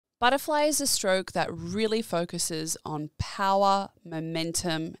Butterfly is a stroke that really focuses on power,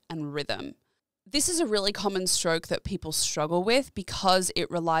 momentum, and rhythm. This is a really common stroke that people struggle with because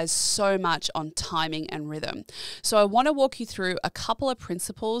it relies so much on timing and rhythm. So I want to walk you through a couple of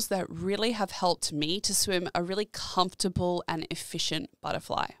principles that really have helped me to swim a really comfortable and efficient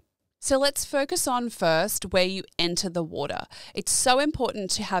butterfly. So let's focus on first where you enter the water. It's so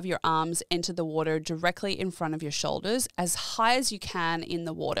important to have your arms enter the water directly in front of your shoulders, as high as you can in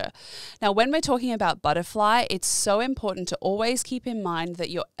the water. Now, when we're talking about butterfly, it's so important to always keep in mind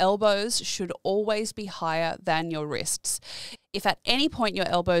that your elbows should always be higher than your wrists. If at any point your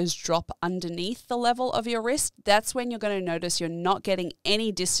elbows drop underneath the level of your wrist, that's when you're going to notice you're not getting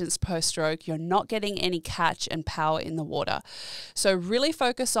any distance per stroke, you're not getting any catch and power in the water. So really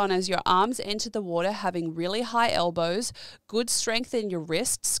focus on, as your arms enter the water, having really high elbows, good strength in your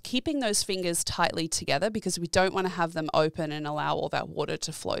wrists, keeping those fingers tightly together because we don't want to have them open and allow all that water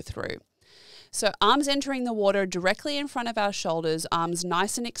to flow through. So arms entering the water directly in front of our shoulders, arms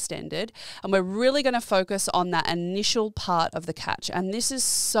nice and extended, and we're really going to focus on that initial part of the catch. And this is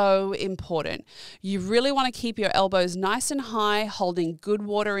so important. You really want to keep your elbows nice and high, holding good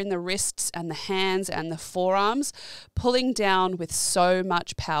water in the wrists and the hands and the forearms, pulling down with so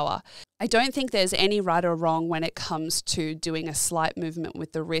much power. I don't think there's any right or wrong when it comes to doing a slight movement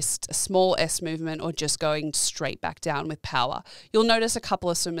with the wrist, a small S movement, or just going straight back down with power. You'll notice a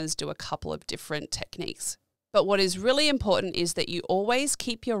couple of swimmers do a couple of different techniques. But what is really important is that you always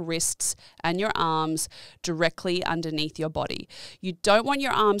keep your wrists and your arms directly underneath your body. You don't want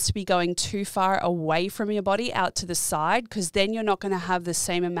your arms to be going too far away from your body out to the side, because then you're not going to have the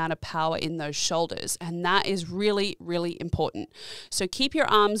same amount of power in those shoulders. And that is really, really important. So keep your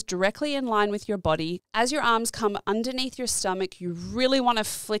arms directly in line with your body. As your arms come underneath your stomach, you really want to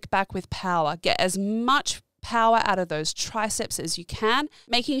flick back with power. Get as much power out of those triceps as you can,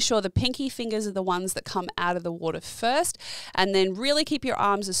 making sure the pinky fingers are the ones that come out of the water first, and then really keep your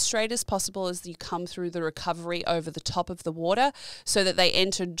arms as straight as possible as you come through the recovery over the top of the water so that they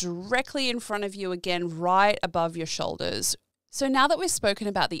enter directly in front of you again, right above your shoulders. So now that we've spoken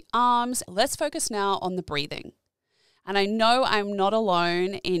about the arms, let's focus now on the breathing. And I know I'm not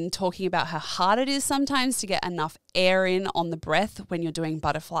alone in talking about how hard it is sometimes to get enough air in on the breath when you're doing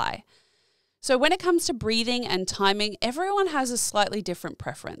butterfly. So when it comes to breathing and timing, everyone has a slightly different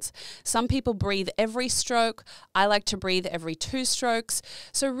preference. Some people breathe every stroke. I like to breathe every 2 strokes.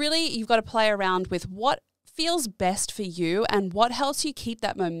 So really, you've got to play around with what feels best for you and what helps you keep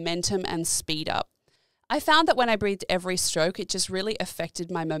that momentum and speed up. I found that when I breathed every stroke, it just really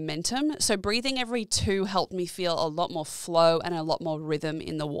affected my momentum. So breathing every 2 helped me feel a lot more flow and a lot more rhythm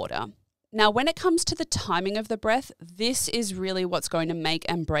in the water. Now, when it comes to the timing of the breath, this is really what's going to make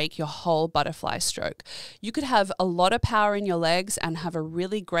and break your whole butterfly stroke. You could have a lot of power in your legs and have a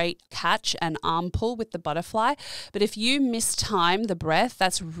really great catch and arm pull with the butterfly, but if you mistime the breath,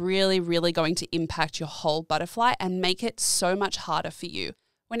 that's really, really going to impact your whole butterfly and make it so much harder for you.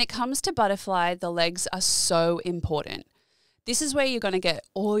 When it comes to butterfly, the legs are so important. This is where you're going to get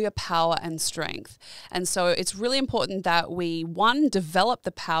all your power and strength. And so it's really important that we, one, develop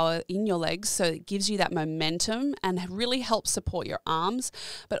the power in your legs so it gives you that momentum and really helps support your arms.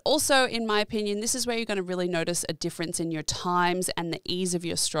 But also, in my opinion, this is where you're going to really notice a difference in your times and the ease of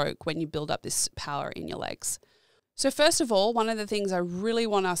your stroke when you build up this power in your legs. So first of all, one of the things I really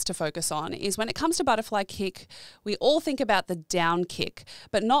want us to focus on is when it comes to butterfly kick, we all think about the down kick,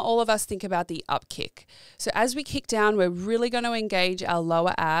 but not all of us think about the up kick. So as we kick down, we're really going to engage our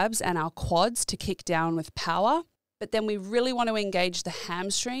lower abs and our quads to kick down with power. But then we really want to engage the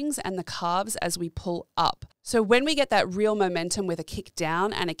hamstrings and the calves as we pull up. So when we get that real momentum with a kick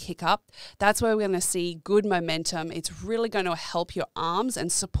down and a kick up, that's where we're going to see good momentum. It's really going to help your arms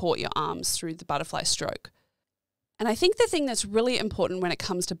and support your arms through the butterfly stroke. And I think the thing that's really important when it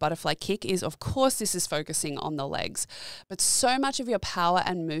comes to butterfly kick is, of course, this is focusing on the legs, but so much of your power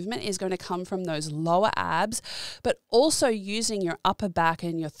and movement is going to come from those lower abs, but also using your upper back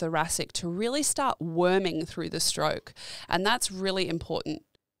and your thoracic to really start worming through the stroke. And that's really important.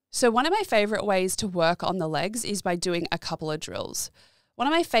 So one of my favorite ways to work on the legs is by doing a couple of drills. One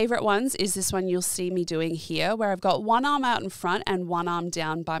of my favorite ones is this one you'll see me doing here, where I've got one arm out in front and one arm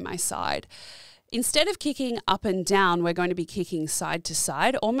down by my side. Instead of kicking up and down, we're going to be kicking side to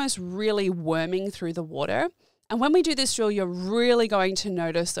side, almost really worming through the water. And when we do this drill, you're really going to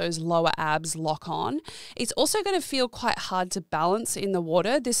notice those lower abs lock on. It's also going to feel quite hard to balance in the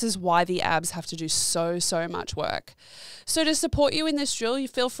water. This is why the abs have to do so much work. So to support you in this drill, you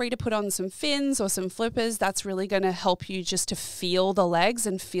feel free to put on some fins or some flippers. That's really going to help you just to feel the legs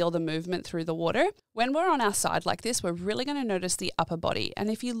and feel the movement through the water. When we're on our side like this, we're really going to notice the upper body. And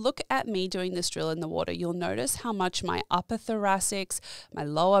if you look at me doing this drill in the water, you'll notice how much my upper thoracics, my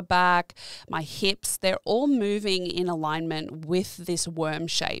lower back, my hips, they're all moving in alignment with this worm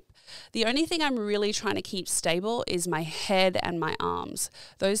shape. The only thing I'm really trying to keep stable is my head and my arms.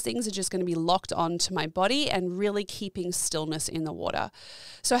 Those things are just going to be locked onto my body and really keeping stillness in the water.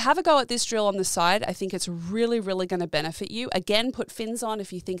 So have a go at this drill on the side. I think it's really, really going to benefit you. Again, put fins on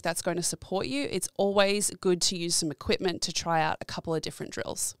if you think that's going to support you. It's always good to use some equipment to try out a couple of different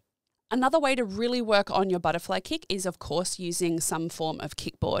drills. Another way to really work on your butterfly kick is, of course, using some form of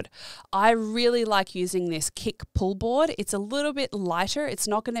kickboard. I really like using this kick pull board. It's a little bit lighter. It's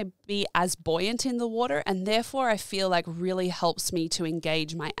not going to be as buoyant in the water, and therefore I feel like really helps me to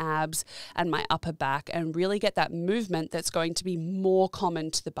engage my abs and my upper back and really get that movement that's going to be more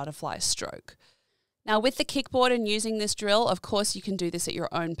common to the butterfly stroke. Now, with the kickboard and using this drill, of course, you can do this at your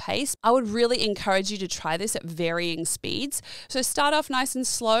own pace. I would really encourage you to try this at varying speeds. So start off nice and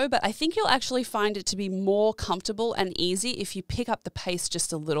slow, but I think you'll actually find it to be more comfortable and easy if you pick up the pace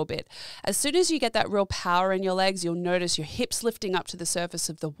just a little bit. As soon as you get that real power in your legs, you'll notice your hips lifting up to the surface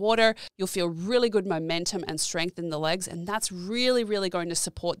of the water. You'll feel really good momentum and strength in the legs, and that's really, really going to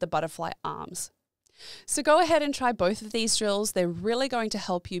support the butterfly arms. So go ahead and try both of these drills. They're really going to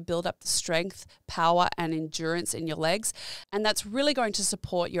help you build up the strength, power, and endurance in your legs, and that's really going to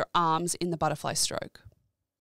support your arms in the butterfly stroke.